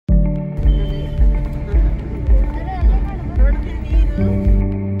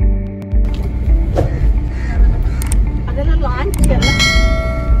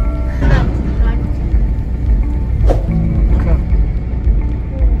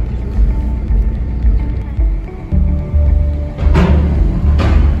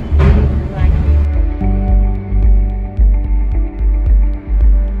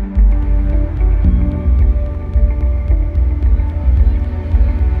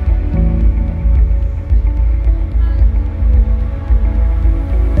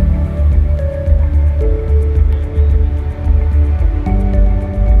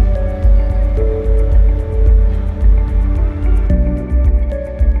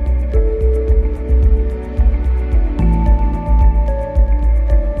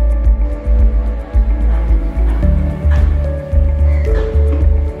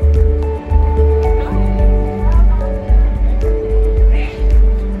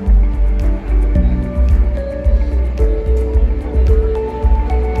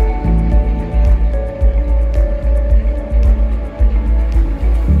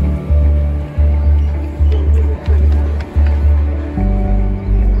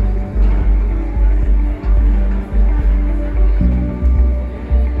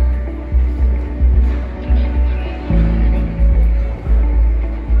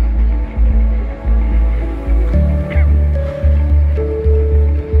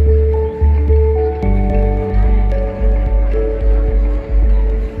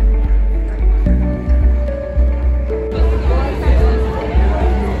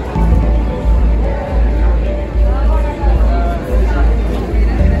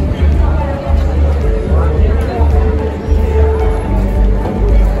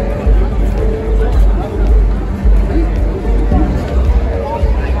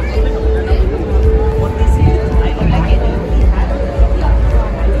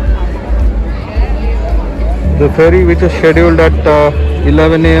The ferry, which is scheduled at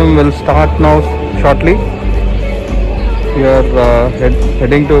 11 AM, will start now shortly. We are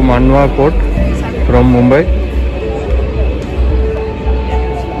heading to Mandwa port from Mumbai.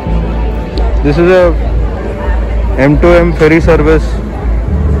 This is a M2M ferry service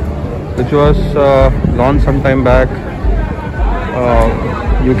which was launched some time back.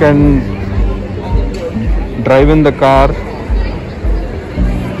 You can drive in the car.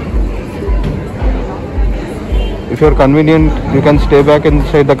 If you're convenient, you can stay back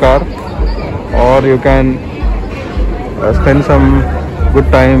inside the car, or you can spend some good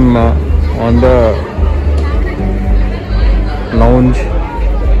time on the lounge,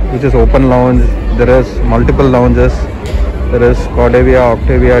 which is open lounge. There is multiple lounges. There is Skoda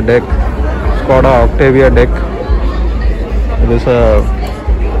Octavia deck. There is a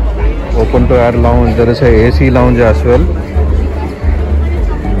open to air lounge. There is a AC lounge as well.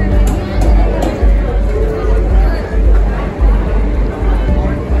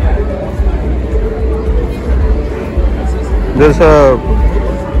 There's a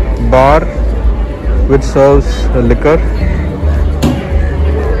bar which serves liquor.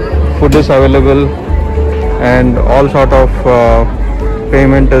 Food is available and all sort of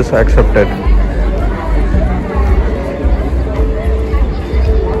payment is accepted.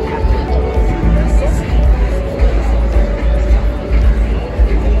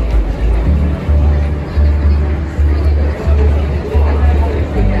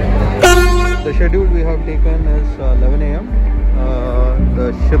 The schedule we have taken is 11 AM.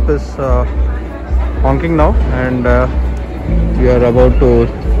 The ship is honking now, and we are about to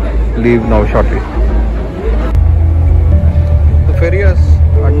leave now shortly. The ferry has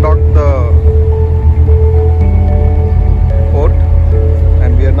undocked the port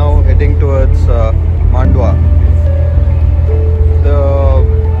and we are now heading towards Mandwa.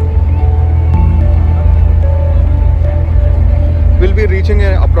 We'll be reaching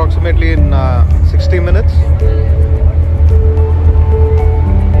approximately in 60 minutes.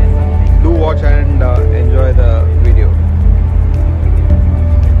 Do watch and enjoy the video.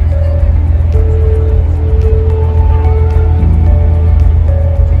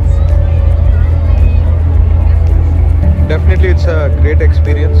 Definitely it's a great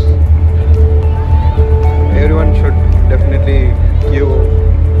experience. Everyone should definitely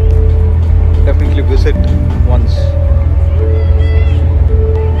visit once.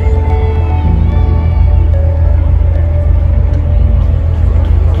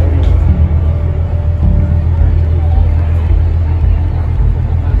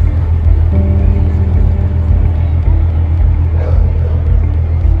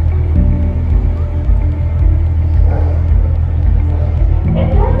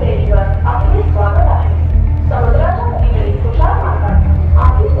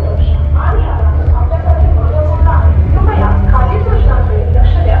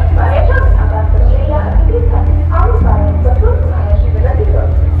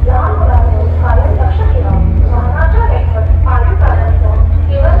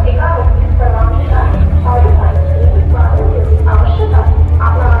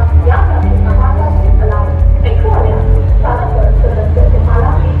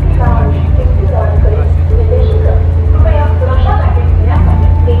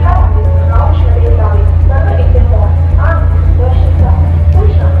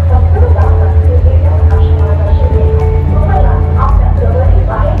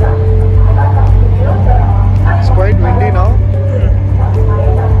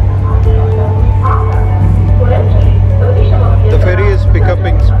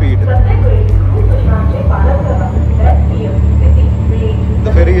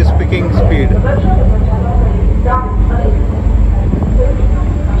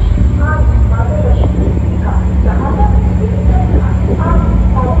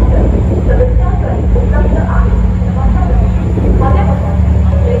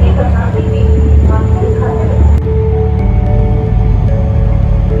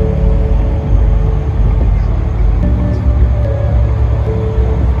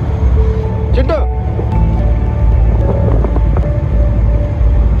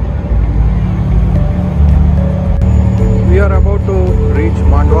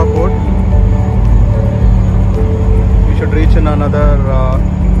 In another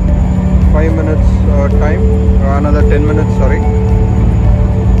 5 minutes time, or another 10 minutes, sorry.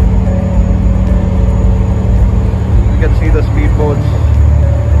 You can see the speedboats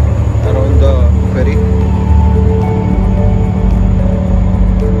around the ferry.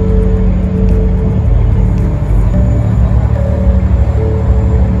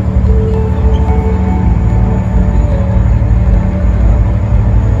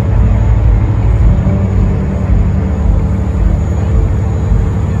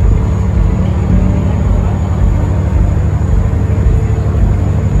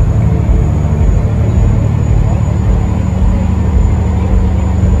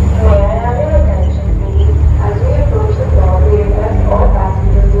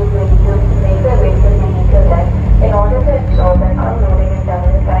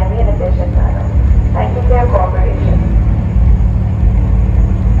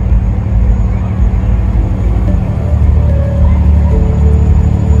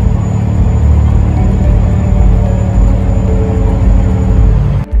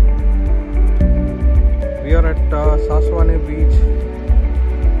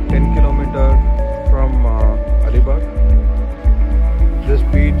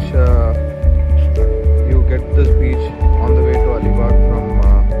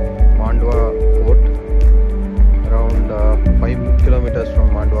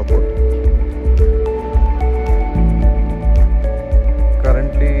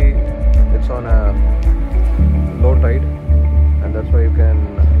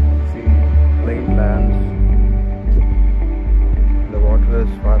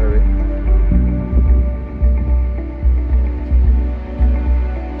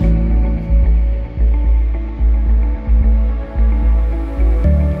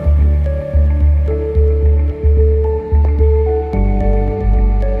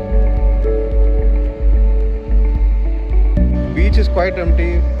 quite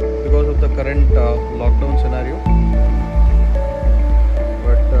empty because of the current lockdown scenario,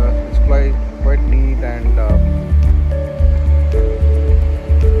 but it's quite neat and